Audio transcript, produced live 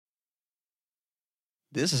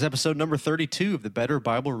This is episode number 32 of the Better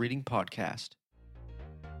Bible Reading Podcast.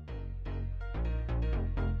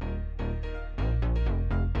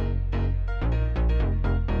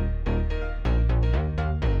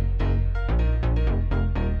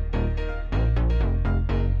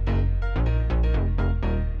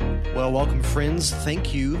 Well, welcome, friends.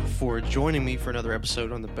 Thank you for joining me for another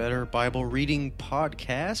episode on the Better Bible Reading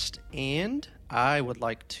Podcast. And I would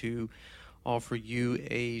like to offer you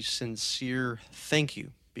a sincere thank you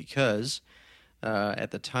because at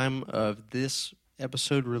the time of this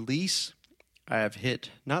episode release, I have hit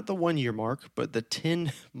not the 1 year mark, but the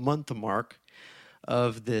 10-month mark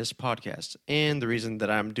of this podcast. And the reason that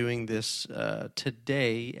I'm doing this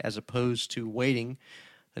today as opposed to waiting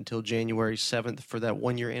until January 7th for that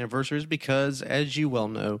 1 year anniversary is because, as you well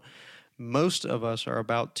know, most of us are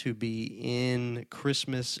about to be in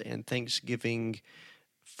Christmas and Thanksgiving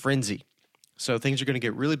frenzy. So things are going to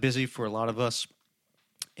get really busy for a lot of us.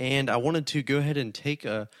 And I wanted to go ahead and take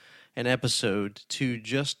an episode to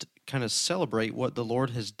just kind of celebrate what the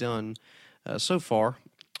Lord has done so far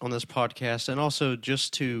on this podcast, and also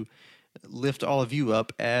just to lift all of you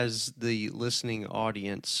up as the listening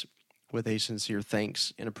audience with a sincere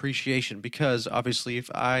thanks and appreciation, because obviously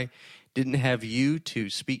if I didn't have you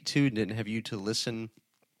to speak to, didn't have you to listen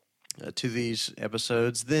to these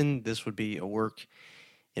episodes, then this would be a work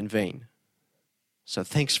in vain. So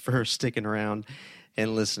thanks for sticking around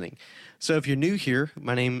and listening. So if you're new here,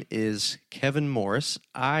 my name is Kevin Morris.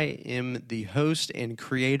 I am the host and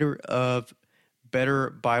creator of Better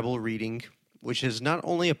Bible Reading, which is not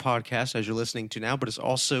only a podcast as you're listening to now, but it's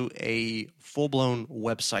also a full-blown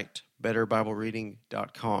website,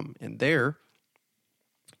 betterbiblereading.com. And there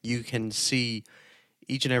you can see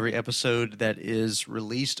each and every episode that is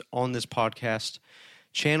released on this podcast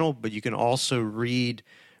channel, but you can also read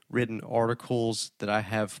written articles that I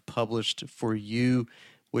have published for you,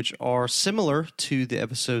 which are similar to the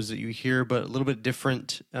episodes that you hear, but a little bit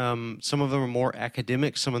different. Some of them are more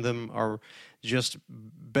academic. Some of them are just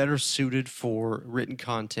better suited for written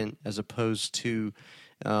content as opposed to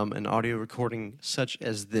an audio recording such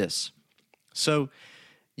as this. So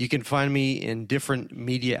you can find me in different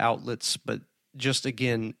media outlets, but just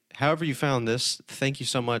again, however you found this, thank you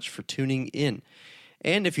so much for tuning in.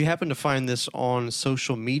 And if you happen to find this on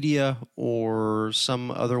social media or some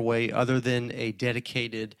other way other than a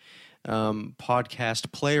dedicated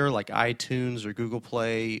podcast player like iTunes or Google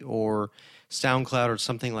Play or SoundCloud or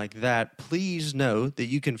something like that, please know that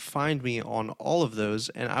you can find me on all of those,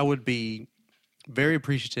 and I would be very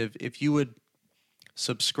appreciative if you would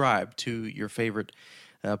subscribe to your favorite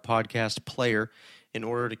podcast player in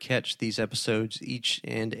order to catch these episodes each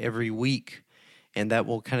and every week. And that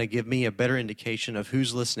will kind of give me a better indication of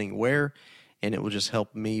who's listening where, and it will just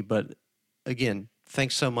help me. But again,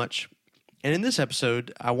 thanks so much. And in this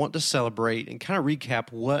episode, I want to celebrate and kind of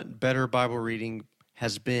recap what Better Bible Reading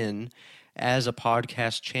has been as a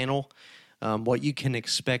podcast channel, what you can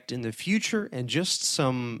expect in the future, and just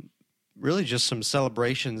some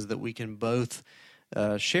celebrations that we can both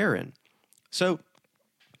share in. So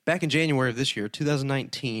back in January of this year,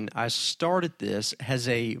 2019, I started this as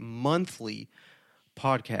a monthly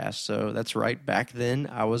podcast. So that's right. Back then,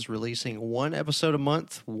 I was releasing one episode a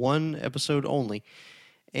month, one episode only,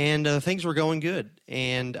 and things were going good,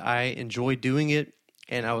 and I enjoyed doing it,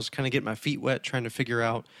 and I was kind of getting my feet wet trying to figure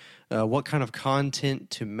out what kind of content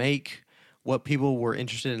to make, what people were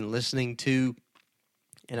interested in listening to,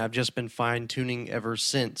 and I've just been fine-tuning ever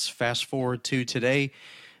since. Fast forward to today,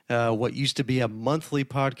 what used to be a monthly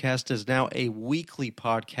podcast is now a weekly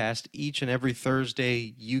podcast. Each and every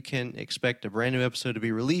Thursday, you can expect a brand new episode to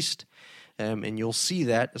be released, and you'll see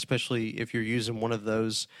that, especially if you're using one of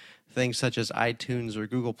those things such as iTunes or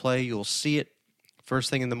Google Play. You'll see it first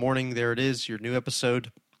thing in the morning. There it is, your new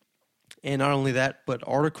episode. And not only that, but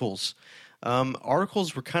articles.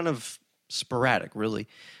 Articles were kind of sporadic, really,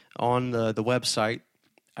 on the website.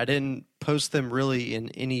 I didn't post them really in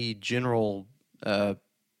any general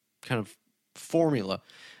kind of formula.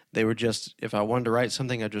 They were just, if I wanted to write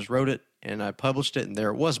something, I just wrote it and I published it, and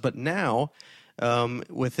there it was. But now,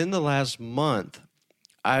 within the last month,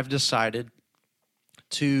 I've decided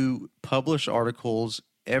to publish articles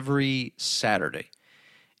every Saturday.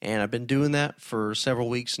 And I've been doing that for several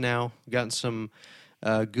weeks now. Gotten some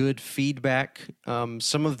good feedback.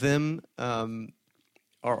 Some of them are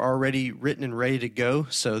already written and ready to go,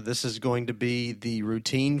 so this is going to be the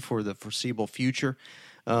routine for the foreseeable future.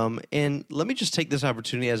 And let me just take this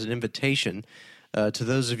opportunity as an invitation to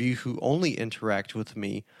those of you who only interact with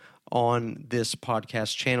me on this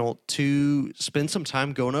podcast channel to spend some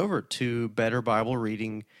time going over to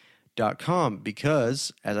betterbiblereading.com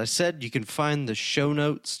because, as I said, you can find the show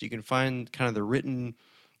notes, you can find kind of the written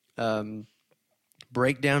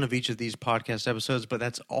breakdown of each of these podcast episodes, but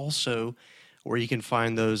that's also where you can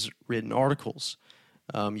find those written articles.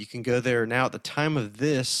 You can go there now. At the time of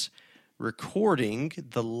this recording,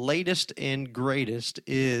 the latest and greatest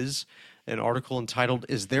is an article entitled,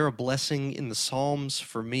 "Is There a Blessing in the Psalms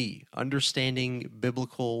for Me? Understanding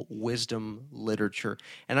Biblical Wisdom Literature."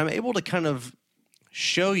 And I'm able to kind of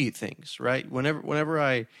show you things, right? Whenever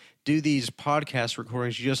I do these podcast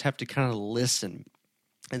recordings, you just have to kind of listen.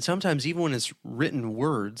 And sometimes even when it's written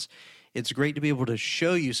words, it's great to be able to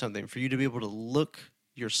show you something, for you to be able to look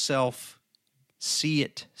yourself, see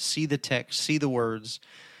it, see the text, see the words.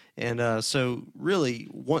 And so really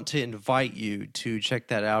want to invite you to check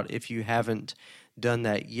that out if you haven't done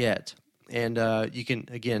that yet. And you can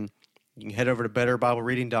head over to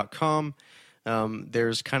betterbiblereading.com.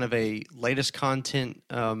 There's kind of a latest content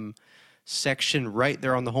section right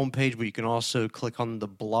there on the homepage, but you can also click on the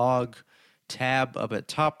blog tab up at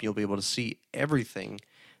top. You'll be able to see everything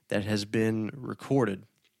that has been recorded.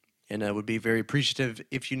 And I would be very appreciative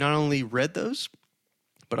if you not only read those,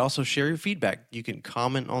 but also share your feedback. You can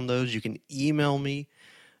comment on those. You can email me.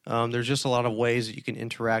 There's just a lot of ways that you can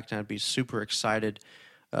interact, and I'd be super excited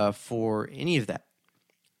for any of that.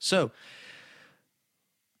 So,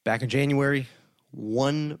 back in January,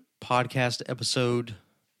 one podcast episode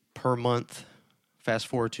per month. Fast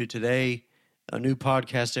forward to today, a new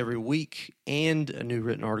podcast every week and a new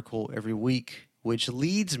written article every week, which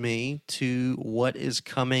leads me to what is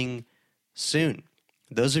coming soon.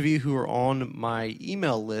 Those of you who are on my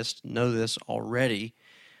email list know this already,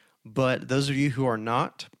 but those of you who are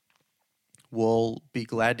not will be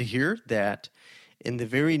glad to hear that in the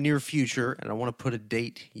very near future, and I want to put a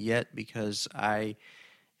date yet because I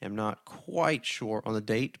am not quite sure on the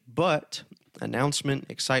date, but announcement,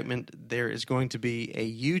 excitement, there is going to be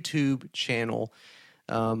a YouTube channel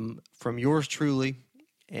from yours truly,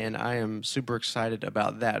 and I am super excited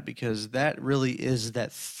about that because that really is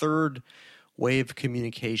that third way of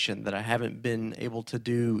communication that I haven't been able to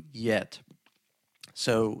do yet.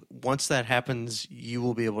 So once that happens, you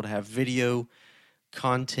will be able to have video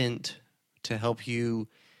content to help you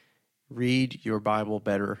read your Bible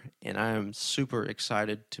better, and I am super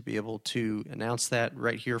excited to be able to announce that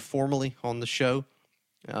right here formally on the show,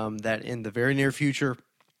 that in the very near future,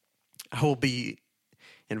 I will be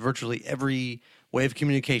in virtually every way of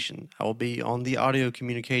communication. I will be on the audio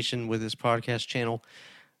communication with this podcast channel,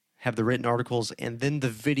 have the written articles, and then the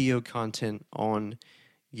video content on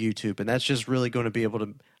YouTube. And that's just really going to be able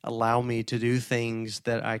to allow me to do things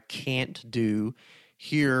that I can't do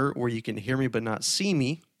here, where you can hear me but not see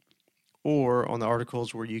me, or on the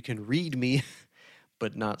articles where you can read me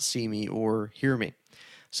but not see me or hear me.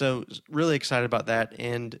 So really excited about that.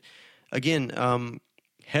 And again,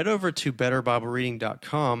 head over to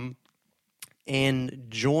betterbiblereading.com and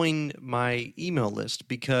join my email list,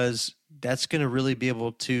 because that's going to really be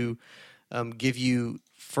able to give you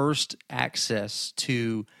first access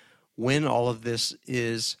to when all of this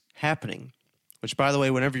is happening. Which, by the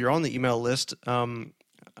way, whenever you're on the email list, I'm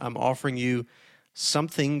offering you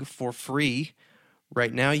something for free.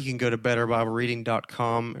 Right now, you can go to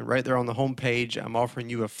betterbiblereading.com, and right there on the homepage, I'm offering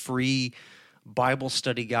you a free Bible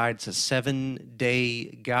study guide. It's a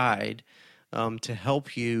 7-day guide to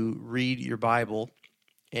help you read your Bible.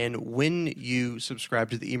 And when you subscribe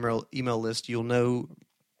to the email list, you'll know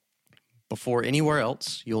before anywhere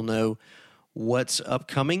else, you'll know what's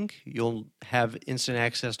upcoming. You'll have instant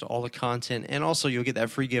access to all the content, and also you'll get that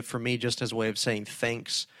free gift from me just as a way of saying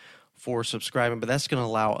thanks for subscribing. But that's going to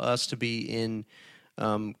allow us to be in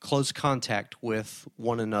close contact with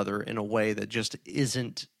one another in a way that just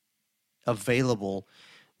isn't available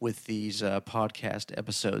with these podcast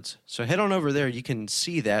episodes. So head on over there. You can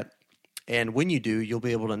see that. And when you do, you'll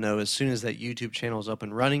be able to know as soon as that YouTube channel is up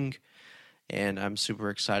and running. And I'm super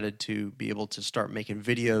excited to be able to start making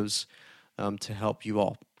videos to help you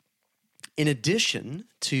all. In addition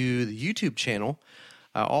to the YouTube channel,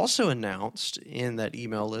 I also announced in that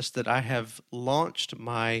email list that I have launched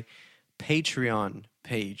my Patreon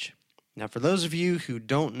page. Now, for those of you who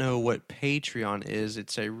don't know what Patreon is,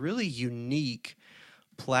 it's a really unique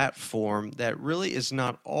platform that really is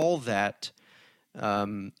not all that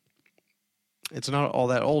it's not all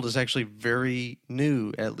that old. It's actually very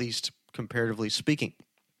new, at least comparatively speaking.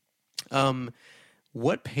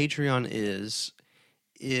 What Patreon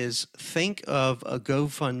is think of a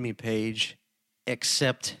GoFundMe page,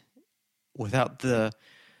 except without the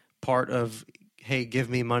part of, hey, give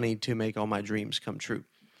me money to make all my dreams come true.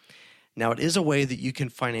 Now, it is a way that you can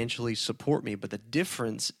financially support me, but the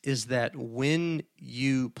difference is that when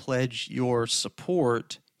you pledge your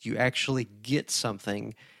support, you actually get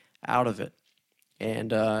something out of it.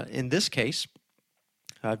 And in this case,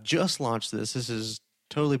 I've just launched this. This is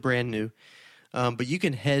totally brand new. But you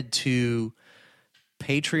can head to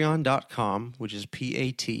patreon.com, which is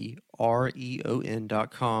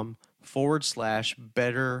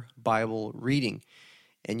patreon.com/Better Bible Reading.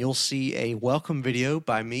 And you'll see a welcome video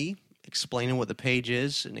by me explaining what the page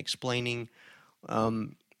is and explaining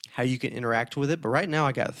how you can interact with it. But right now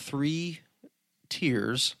I got 3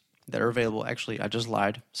 tiers that are available. Actually, I just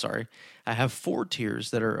lied. Sorry. I have 4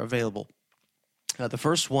 tiers that are available. The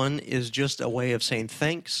first one is just a way of saying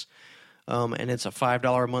thanks, and it's a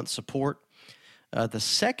 $5 a month support. The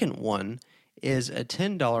second one is a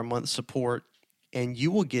 $10 a month support, and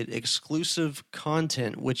you will get exclusive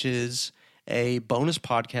content, which is a bonus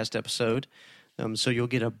podcast episode. So you'll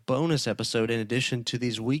get a bonus episode in addition to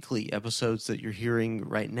these weekly episodes that you're hearing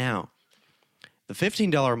right now. The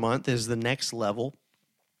 $15 a month is the next level,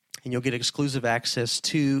 and you'll get exclusive access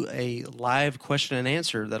to a live question and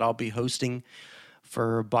answer that I'll be hosting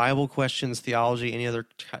for Bible questions, theology, any other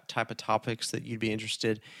type of topics that you'd be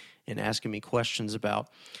interested in asking me questions about.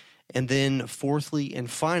 And then fourthly and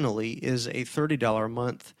finally is a $30 a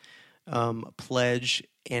month pledge.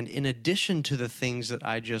 And in addition to the things that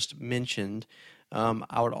I just mentioned,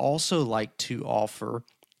 I would also like to offer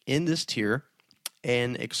in this tier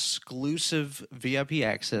an exclusive VIP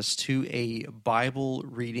access to a Bible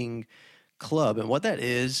reading club. And what that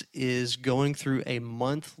is going through a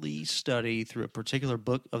monthly study through a particular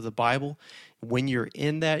book of the Bible. When you're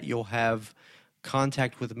in that, you'll have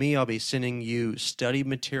contact with me. I'll be sending you study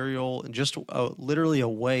material and just literally a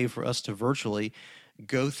way for us to virtually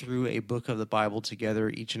go through a book of the Bible together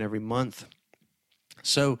each and every month.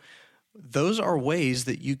 So those are ways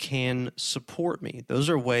that you can support me. Those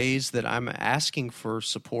are ways that I'm asking for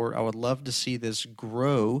support. I would love to see this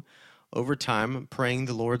grow over time. I'm praying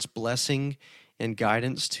the Lord's blessing and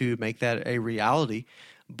guidance to make that a reality.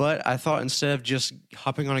 But I thought instead of just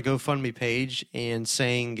hopping on a GoFundMe page and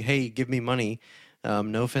saying, hey, give me money,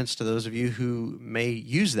 no offense to those of you who may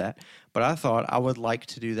use that, but I thought I would like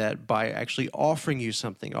to do that by actually offering you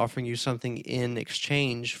something in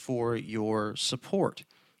exchange for your support.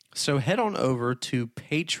 So head on over to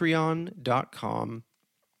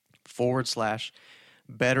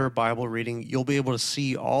patreon.com/Better Bible Reading. You'll be able to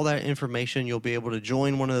see all that information. You'll be able to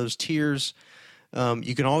join one of those tiers.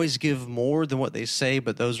 You can always give more than what they say,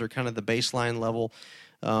 but those are kind of the baseline level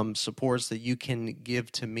supports that you can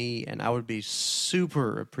give to me, and I would be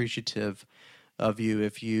super appreciative of you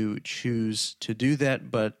if you choose to do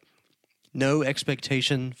that, but no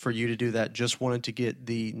expectation for you to do that. Just wanted to get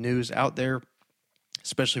the news out there,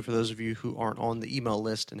 especially for those of you who aren't on the email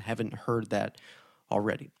list and haven't heard that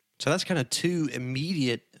already. So that's kind of 2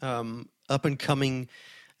 immediate up-and-coming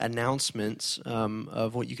announcements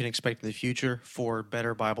of what you can expect in the future for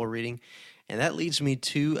Better Bible Reading. And that leads me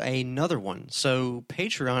to another one. So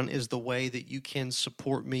Patreon is the way that you can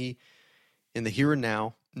support me in the here and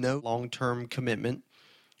now. No long-term commitment,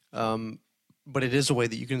 but it is a way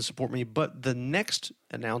that you can support me. But the next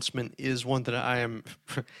announcement is one that I am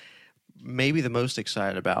maybe the most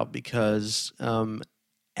excited about because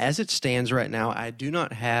as it stands right now, I do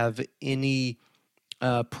not have any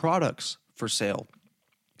products for sale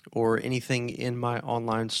or anything in my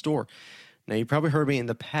online store. Now, you probably heard me in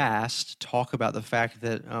the past talk about the fact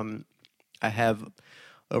that I have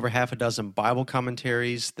over half a dozen Bible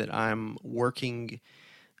commentaries that I'm working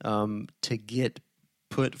to get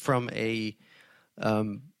put from a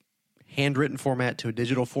handwritten format to a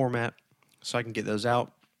digital format so I can get those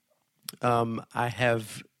out. I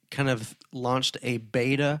have kind of launched a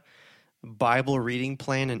beta Bible reading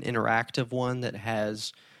plan, an interactive one that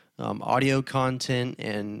has audio content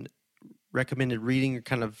and recommended reading,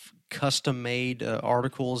 kind of custom-made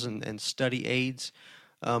articles and study aids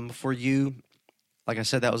for you. Like I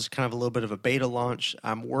said, that was kind of a little bit of a beta launch.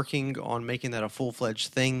 I'm working on making that a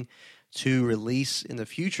full-fledged thing to release in the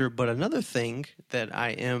future. But another thing that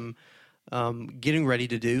I am getting ready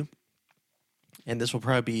to do, and this will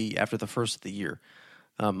probably be after the first of the year,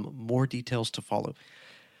 more details to follow.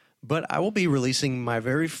 But I will be releasing my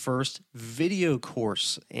very first video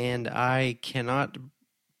course, and I cannot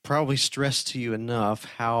probably stress to you enough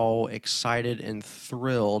how excited and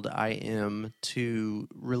thrilled I am to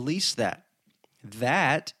release that.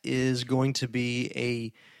 That is going to be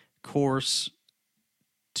a course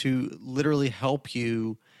to literally help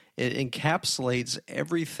you. It encapsulates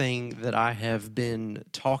everything that I have been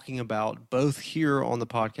talking about, both here on the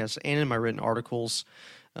podcast and in my written articles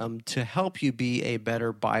to help you be a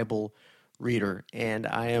better Bible reader. And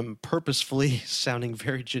I am purposefully sounding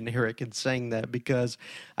very generic in saying that because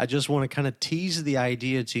I just want to kind of tease the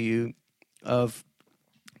idea to you of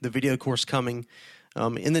the video course coming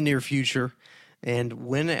in the near future. And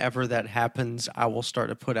whenever that happens, I will start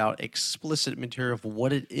to put out explicit material of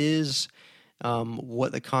what it is,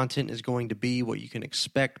 what the content is going to be, what you can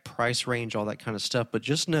expect, price range, all that kind of stuff. But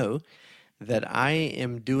just know that I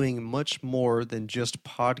am doing much more than just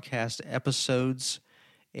podcast episodes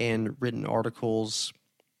and written articles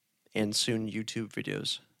and soon YouTube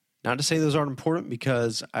videos. Not to say those aren't important,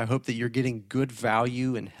 because I hope that you're getting good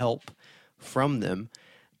value and help from them,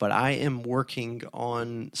 but I am working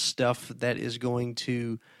on stuff that is going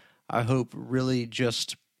to, I hope, really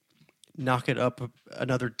just knock it up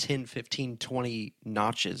another 10, 15, 20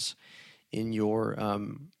 notches in your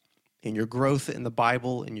growth in the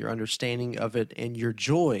Bible, in your understanding of it, and your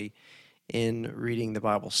joy in reading the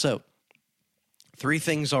Bible. So, 3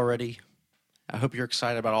 things already. I hope you're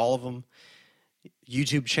excited about all of them.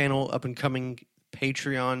 YouTube channel up and coming,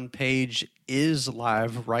 Patreon page is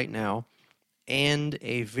live right now, and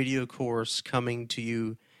a video course coming to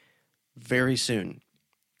you very soon.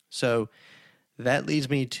 So that leads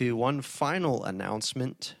me to one final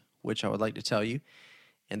announcement, which I would like to tell you,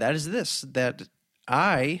 and that is this, that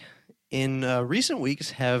I, in recent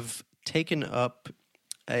weeks, have taken up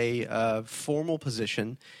a formal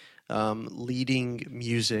position leading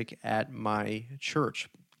music at my church.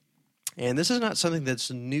 And this is not something that's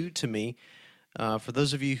new to me. For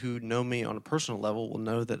those of you who know me on a personal level will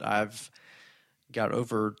know that I've got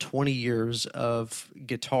over 20 years of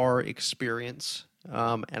guitar experience,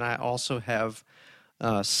 and I also have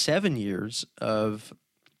 7 years of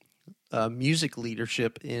music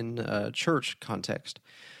leadership in church context.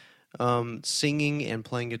 Singing and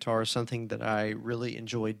playing guitar is something that I really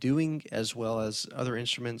enjoy doing, as well as other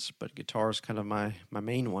instruments, but guitar is kind of my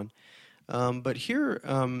main one. But here,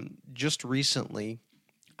 just recently,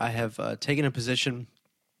 I have taken a position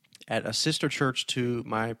at a sister church to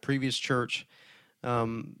my previous church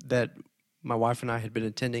that my wife and I had been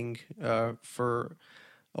attending for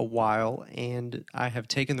a while, and I have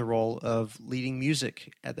taken the role of leading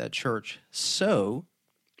music at that church. So,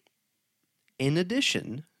 in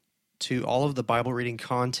addition to all of the Bible reading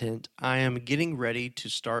content, I am getting ready to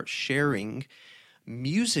start sharing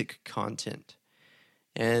music content.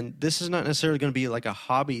 And this is not necessarily going to be like a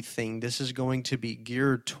hobby thing. This is going to be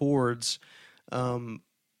geared towards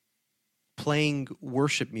playing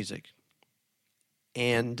worship music.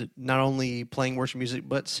 And not only playing worship music,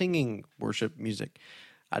 but singing worship music.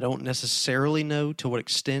 I don't necessarily know to what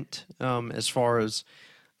extent as far as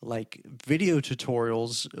like video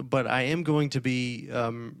tutorials, but I am going to be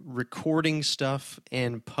recording stuff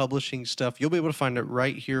and publishing stuff. You'll be able to find it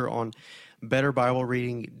right here on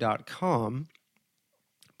betterbiblereading.com.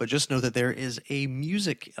 But just know that there is a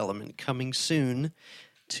music element coming soon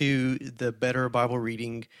to the Better Bible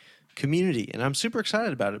Reading community. And I'm super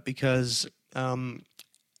excited about it because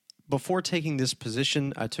before taking this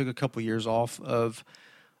position, I took a couple years off of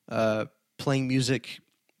playing music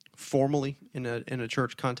formally in a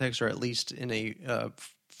church context, or at least in a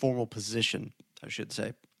formal position, I should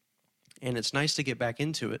say. And it's nice to get back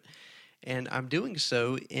into it. And I'm doing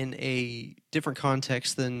so in a different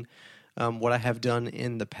context than what I have done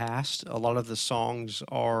in the past. A lot of the songs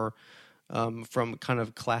are from kind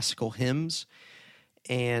of classical hymns.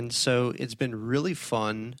 And so it's been really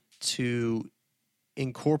fun to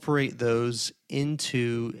incorporate those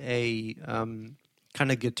into a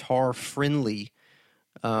kind of guitar-friendly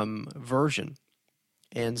version.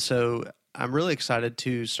 And so I'm really excited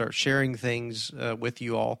to start sharing things with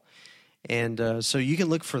you all. And so you can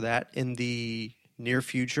look for that in the near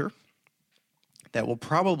future. That will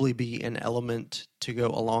probably be an element to go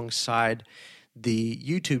alongside the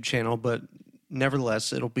YouTube channel, but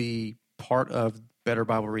nevertheless, it'll be part of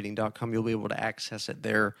betterbiblereading.com. You'll be able to access it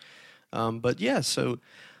there. But yeah, so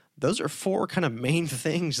those are 4 kind of main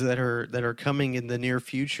things that are coming in the near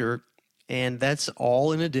future, and that's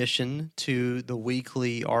all in addition to the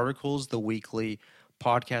weekly articles, the weekly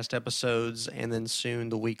podcast episodes, and then soon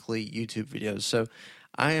the weekly YouTube videos. So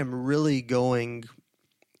I am really going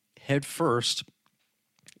head first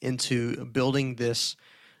into building this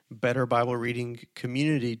Better Bible Reading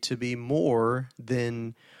community to be more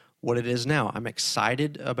than what it is now. I'm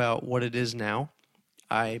excited about what it is now.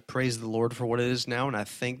 I praise the Lord for what it is now, and I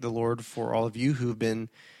thank the Lord for all of you who've been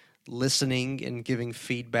listening and giving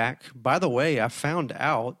feedback. By the way, I found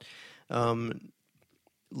out,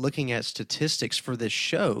 looking at statistics for this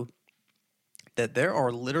show, that there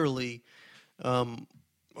are literally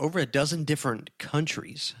over a dozen different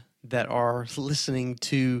countries that are listening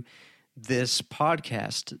to this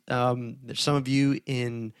podcast. There's some of you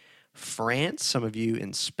in France, some of you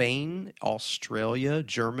in Spain, Australia,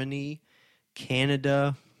 Germany,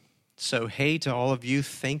 Canada. So, hey to all of you,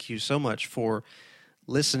 thank you so much for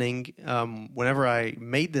listening. Whenever I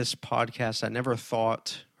made this podcast, I never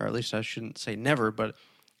thought, or at least I shouldn't say never, but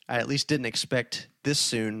I at least didn't expect this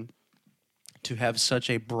soon to have such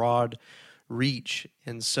a broad reach.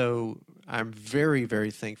 And so I'm very,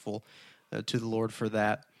 very thankful to the Lord for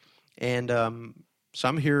that. And so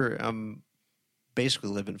I'm here, basically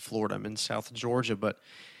live in Florida. I'm in South Georgia, but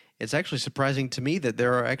it's actually surprising to me that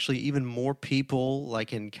there are actually even more people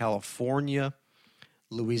like in California,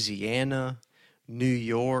 Louisiana, New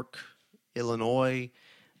York, Illinois,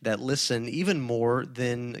 that listen, even more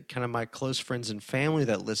than kind of my close friends and family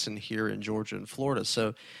that listen here in Georgia and Florida.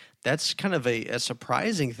 So that's kind of a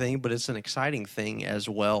surprising thing, but it's an exciting thing as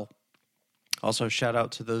well. Also, shout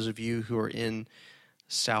out to those of you who are in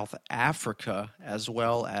South Africa as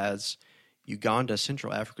well as Uganda,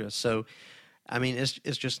 Central Africa. So, I mean,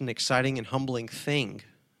 it's just an exciting and humbling thing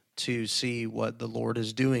to see what the Lord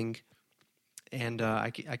is doing. And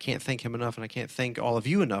I can't thank him enough, and I can't thank all of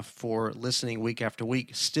you enough for listening week after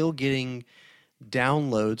week, still getting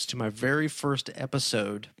downloads to my very first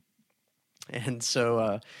episode. And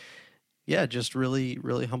so, yeah, just really,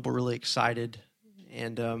 really humble, really excited,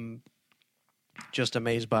 and just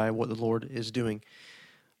amazed by what the Lord is doing.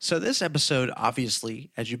 So this episode, obviously,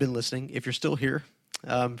 as you've been listening, if you're still here,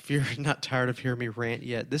 if you're not tired of hearing me rant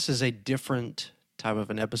yet, this is a different type of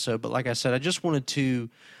an episode. But like I said, I just wanted to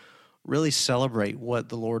really celebrate what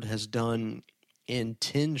the Lord has done in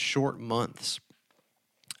 10 short months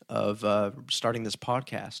of starting this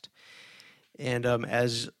podcast. And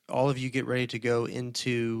as all of you get ready to go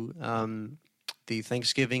into the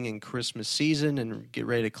Thanksgiving and Christmas season and get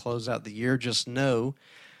ready to close out the year, just know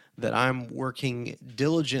that I'm working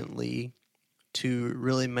diligently to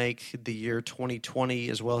really make the year 2020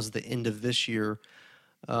 as well as the end of this year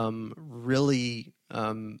really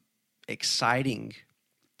exciting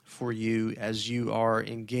for you as you are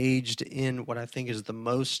engaged in what I think is the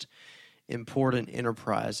most important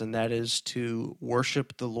enterprise, and that is to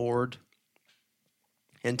worship the Lord,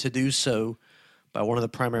 and to do so by one of the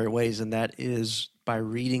primary ways, and that is by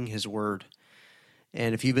reading His Word.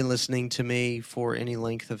 And if you've been listening to me for any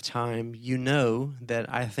length of time, you know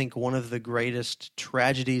that I think one of the greatest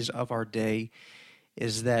tragedies of our day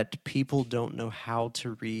is that people don't know how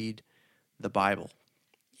to read the Bible.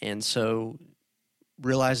 And so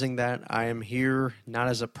realizing that, I am here not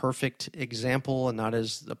as a perfect example and not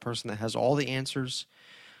as the person that has all the answers,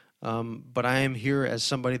 but I am here as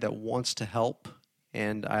somebody that wants to help.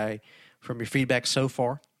 And from your feedback so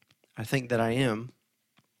far, I think that I am.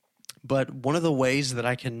 But one of the ways that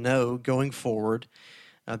I can know going forward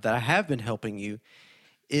that I have been helping you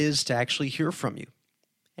is to actually hear from you.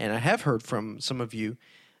 And I have heard from some of you,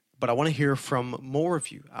 but I want to hear from more of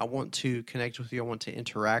you. I want to connect with you. I want to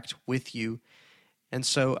interact with you. And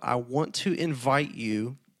so I want to invite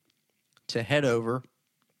you to head over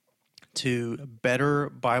to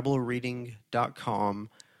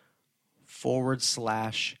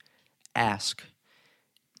betterbiblereading.com/ask.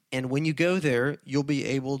 And when you go there, you'll be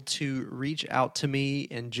able to reach out to me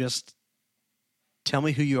and just tell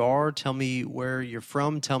me who you are, tell me where you're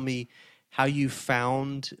from, tell me how you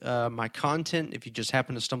found my content, if you just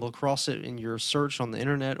happen to stumble across it in your search on the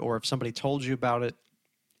internet, or if somebody told you about it,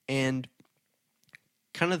 and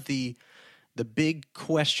kind of the big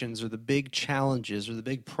questions or the big challenges or the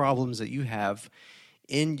big problems that you have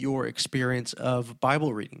in your experience of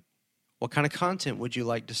Bible reading. What kind of content would you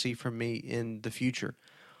like to see from me in the future?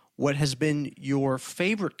 What has been your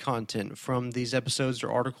favorite content from these episodes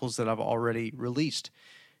or articles that I've already released?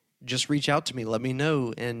 Just reach out to me, let me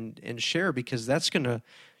know, and share, because that's going to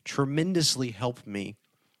tremendously help me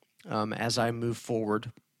as I move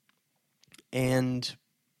forward. And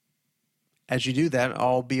as you do that,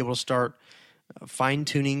 I'll be able to start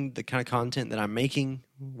fine-tuning the kind of content that I'm making,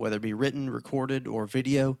 whether it be written, recorded, or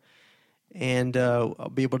video, and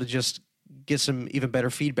I'll be able to just get some even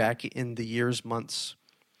better feedback in the years, months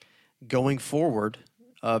going forward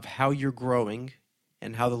of how you're growing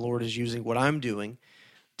and how the Lord is using what I'm doing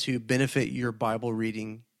to benefit your Bible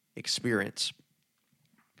reading experience.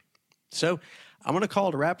 So I'm going to call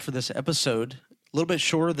it a wrap for this episode. A little bit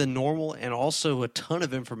shorter than normal, and also a ton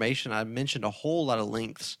of information. I mentioned a whole lot of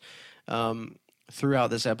links throughout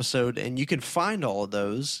this episode, and you can find all of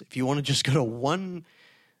those if you want to just go to one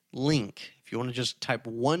link. If you want to just type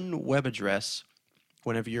one web address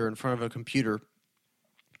whenever you're in front of a computer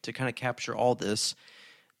to kind of capture all this,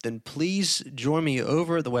 then please join me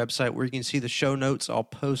over at the website where you can see the show notes. I'll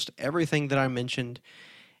post everything that I mentioned,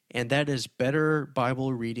 and that is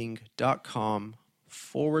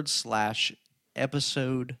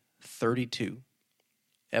betterbiblereading.com/episode 32.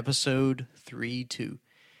 Episode 32.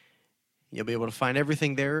 You'll be able to find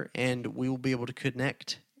everything there, and we will be able to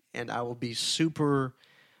connect, and I will be super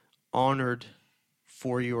honored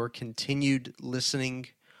for your continued listening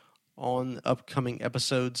on upcoming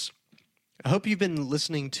episodes. I hope you've been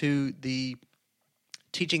listening to the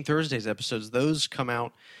Teaching Thursdays episodes. Those come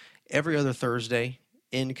out every other Thursday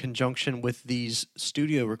in conjunction with these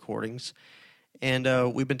studio recordings.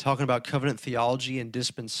 And we've been talking about covenant theology and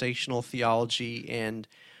dispensational theology and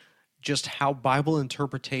just how Bible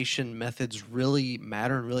interpretation methods really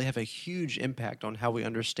matter and really have a huge impact on how we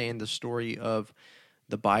understand the story of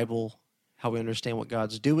the Bible, how we understand what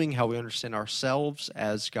God's doing, how we understand ourselves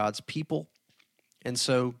as God's people. And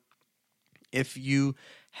so if you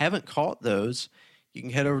haven't caught those, you can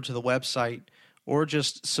head over to the website or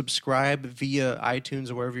just subscribe via iTunes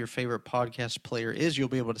or wherever your favorite podcast player is. You'll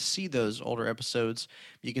be able to see those older episodes.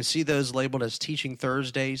 You can see those labeled as Teaching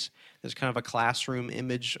Thursdays. There's kind of a classroom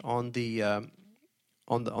image on the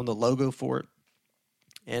logo for it.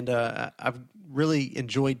 And I've really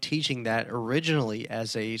enjoyed teaching that originally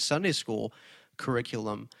as a Sunday school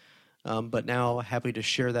curriculum, but now happy to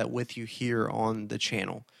share that with you here on the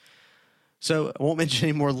channel. So I won't mention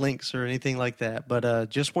any more links or anything like that, but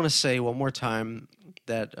just want to say one more time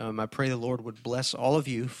that I pray the Lord would bless all of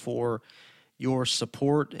you for your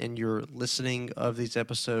support and your listening of these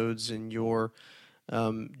episodes and your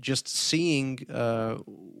just seeing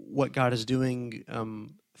what God is doing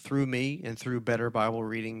through me and through Better Bible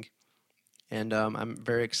Reading. And I'm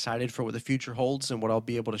very excited for what the future holds and what I'll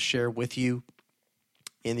be able to share with you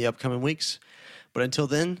in the upcoming weeks. But until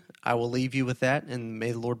then, I will leave you with that, and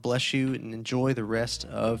may the Lord bless you and enjoy the rest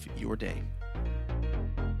of your day.